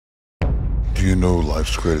Do you know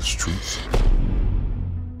life's greatest truth?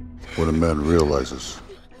 When a man realizes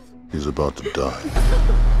he's about to die.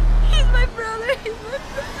 He's my brother. He's my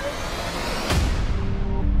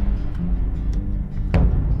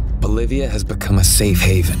brother. Bolivia has become a safe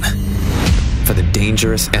haven for the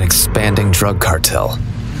dangerous and expanding drug cartel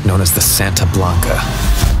known as the Santa Blanca.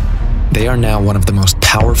 They are now one of the most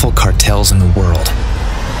powerful cartels in the world.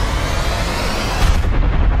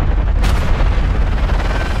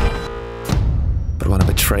 But when a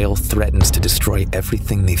betrayal threatens to destroy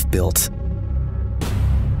everything they've built,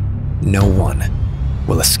 no one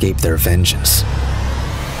will escape their vengeance.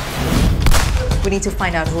 We need to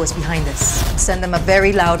find out who was behind this. Send them a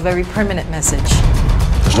very loud, very permanent message.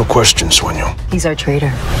 There's no question, Sueño. He's our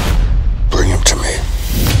traitor. Bring him to me.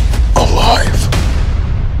 Alive.